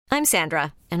I'm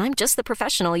Sandra, and I'm just the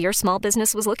professional your small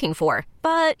business was looking for.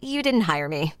 But you didn't hire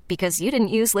me because you didn't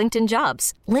use LinkedIn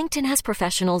Jobs. LinkedIn has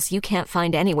professionals you can't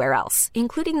find anywhere else,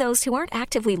 including those who aren't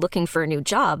actively looking for a new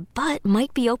job, but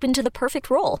might be open to the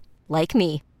perfect role, like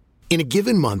me. In a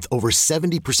given month, over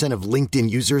 70% of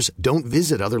LinkedIn users don't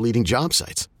visit other leading job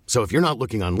sites. So if you're not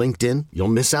looking on LinkedIn, you'll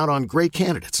miss out on great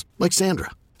candidates like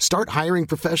Sandra. Start hiring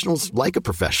professionals like a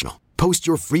professional. Post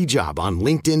your free job on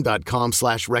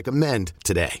linkedin.com/recommend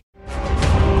today.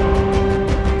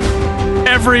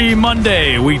 Every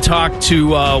Monday, we talk to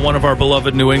one of our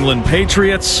beloved New England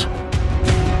Patriots.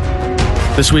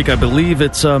 This week, I believe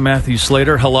it's Matthew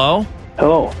Slater. Hello?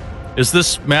 Hello. Is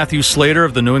this Matthew Slater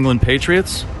of the New England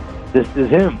Patriots? This is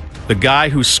him. The guy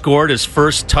who scored his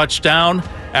first touchdown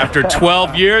after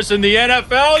 12 years in the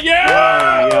NFL?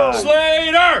 Yeah!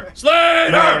 Slater!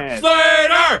 Slater! Man.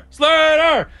 Slater!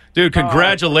 Slater! Dude,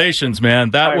 congratulations,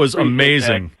 man. That was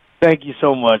amazing. That. Thank you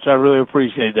so much. I really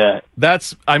appreciate that.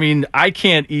 I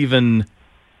can't even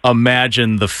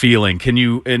imagine the feeling. Can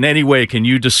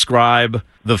you describe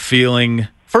the feeling?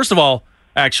 First of all,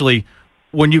 actually,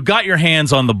 when you got your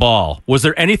hands on the ball, was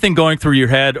there anything going through your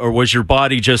head, or was your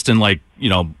body just in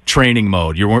training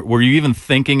mode? Were you even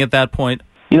thinking at that point?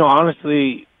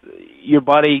 Honestly, your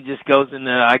body just goes into,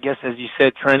 I guess, as you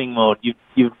said, training mode.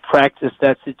 You've practiced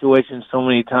that situation so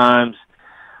many times.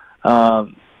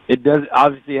 It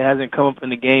hasn't come up in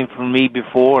the game for me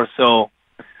before, so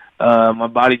my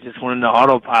body just went into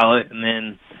autopilot, and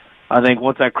then I think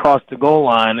once I crossed the goal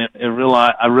line, I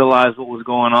realized what was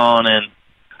going on, and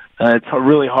it's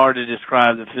really hard to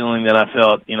describe the feeling that I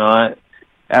felt.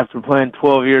 After playing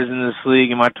 12 years in this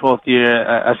league, in my 12th year,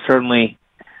 I certainly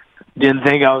didn't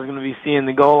think I was going to be seeing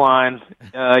the goal line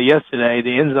yesterday,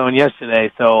 the end zone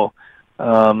yesterday. So,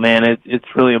 man,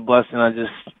 it's really a blessing. I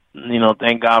just,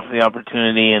 thank God for the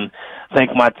opportunity and thank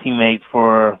my teammates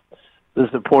for the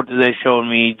support that they showed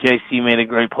me. JC made a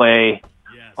great play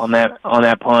on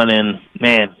that punt, and,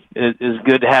 man, it's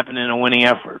good to happen in a winning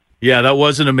effort. Yeah, that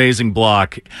was an amazing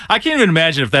block. I can't even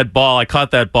imagine if I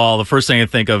caught that ball, the first thing I'd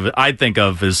think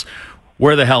of is,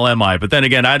 where the hell am I? But then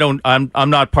again, I'm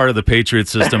not part of the Patriot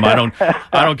system. I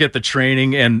don't get the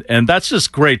training, and that's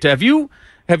just great. Have you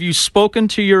spoken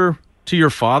to your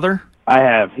father? I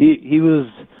have. He was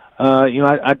I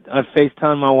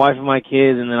FaceTimed my wife and my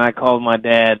kids, and then I called my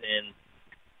dad,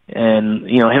 and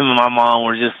him and my mom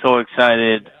were just so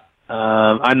excited.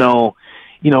 I know,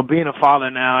 being a father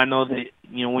now, I know that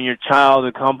when your child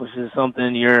accomplishes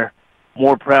something, you're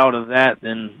more proud of that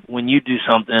than when you do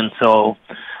something. So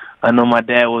I know my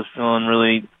dad was feeling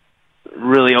really,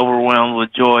 really overwhelmed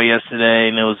with joy yesterday,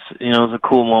 and it was a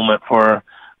cool moment for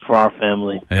our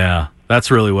family. Yeah, that's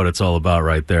really what it's all about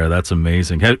right there. That's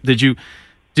amazing.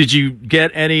 Did you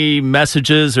get any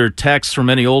messages or texts from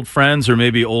any old friends or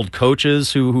maybe old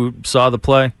coaches who saw the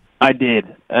play? I did,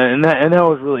 and that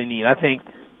was really neat. I think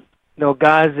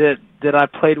guys that I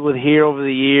played with here over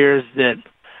the years that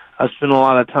I spent a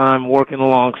lot of time working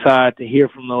alongside, to hear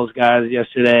from those guys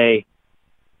yesterday.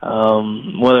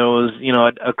 Whether it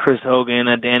was, a Chris Hogan,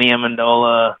 a Danny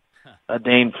Amendola, a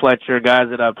Dane Fletcher, guys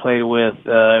that I played with,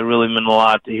 it really meant a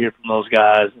lot to hear from those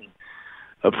guys, and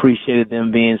appreciated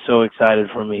them being so excited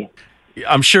for me.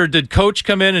 I'm sure, did Coach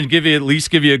come in and give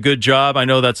you a good job? I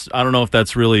don't know if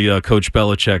that's really Coach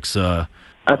Belichick's.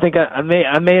 I think I may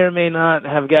or may not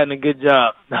have gotten a good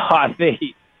job. No, I think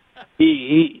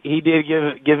he did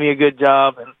give me a good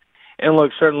job, and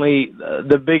look, certainly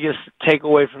the biggest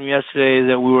takeaway from yesterday is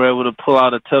that we were able to pull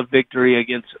out a tough victory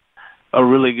against a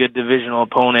really good divisional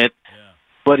opponent. Yeah.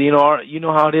 But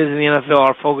how it is in the NFL.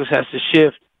 Our focus has to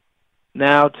shift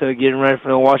now to getting ready for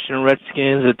the Washington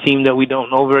Redskins, a team that we don't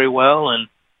know very well, and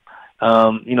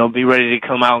be ready to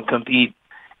come out and compete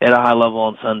at a high level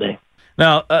on Sunday.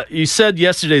 Now, you said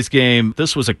yesterday's game,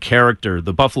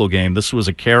 the Buffalo game, this was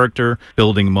a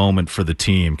character-building moment for the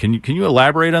team. Can you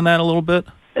elaborate on that a little bit?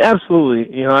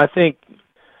 Absolutely. I think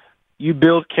you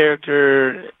build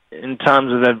character in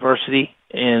times of adversity,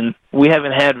 and we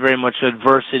haven't had very much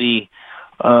adversity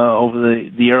over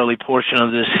the early portion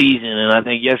of this season, and I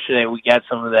think yesterday we got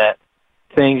some of that.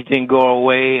 Things didn't go our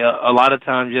way a lot of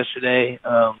times yesterday.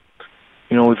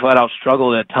 We flat out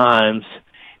struggled at times,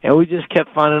 and we just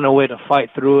kept finding a way to fight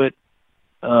through it,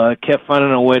 kept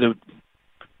finding a way to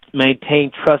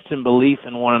maintain trust and belief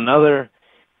in one another,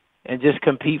 and just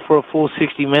compete for a full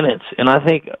 60 minutes. And I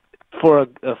think for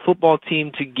a football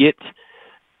team to get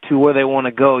to where they want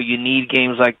to go, you need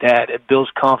games like that. It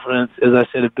builds confidence. As I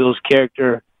said, it builds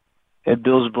character. It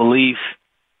builds belief.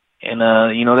 And,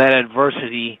 that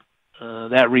adversity,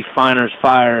 that refiner's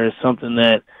fire is something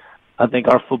that I think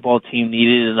our football team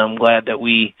needed, and I'm glad that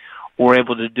we were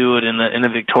able to do it in a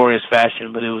victorious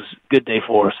fashion. But it was a good day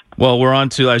for us. Well, we're on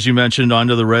to, as you mentioned, on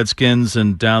to the Redskins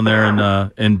and down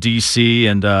there in D.C.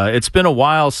 And it's been a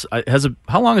while.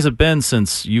 How long has it been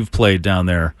since you've played down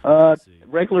there?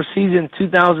 Regular season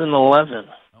 2011.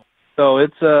 So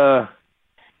it's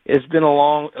been a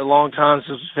long time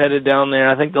since we've headed down there.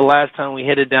 I think the last time we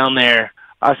headed down there,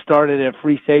 I started at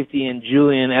free safety, and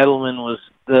Julian Edelman was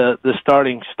the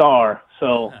starting star.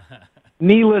 So,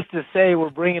 needless to say, we're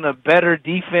bringing a better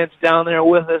defense down there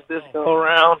with us this go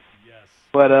around. Yes.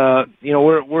 But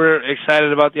we're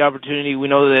excited about the opportunity. We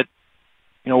know that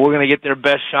we're going to get their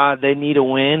best shot. They need a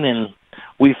win, and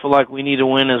we feel like we need a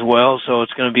win as well. So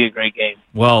it's going to be a great game.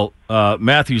 Well,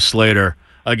 Matthew Slater,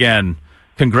 again,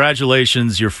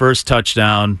 congratulations, your first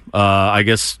touchdown. I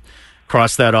guess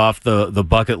cross that off the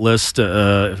bucket list,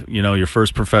 your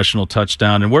first professional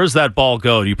touchdown. And where does that ball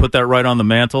go? Do you put that right on the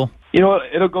mantle?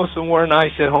 It'll go somewhere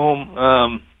nice at home.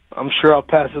 I'm sure I'll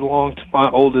pass it along to my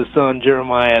oldest son,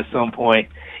 Jeremiah, at some point.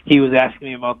 He was asking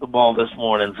me about the ball this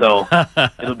morning, so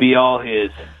it'll be all his.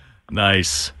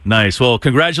 Nice. Well,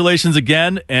 congratulations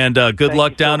again, and good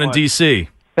luck down in D.C.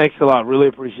 Thanks a lot. Really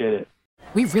appreciate it.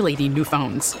 We really need new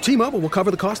phones. T-Mobile will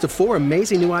cover the cost of 4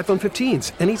 amazing new iPhone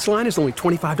 15s, and each line is only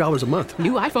 $25 a month.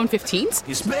 New iPhone 15s?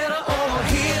 It's better over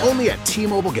here. Only at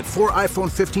T-Mobile, get 4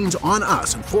 iPhone 15s on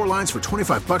us and 4 lines for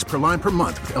 $25 per line per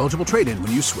month with eligible trade-in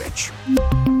when you switch.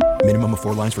 Minimum of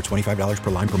 4 lines for $25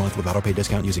 per line per month with autopay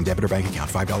discount using debit or bank account.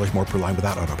 $5 more per line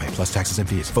without autopay, plus taxes and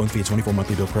fees. Phone fee at 24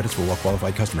 monthly bill credits for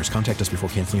well-qualified customers. Contact us before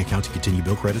canceling account to continue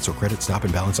bill credits or credit stop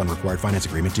and balance on required finance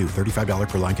agreement due. $35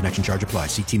 per line connection charge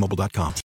applies. See T-Mobile.com.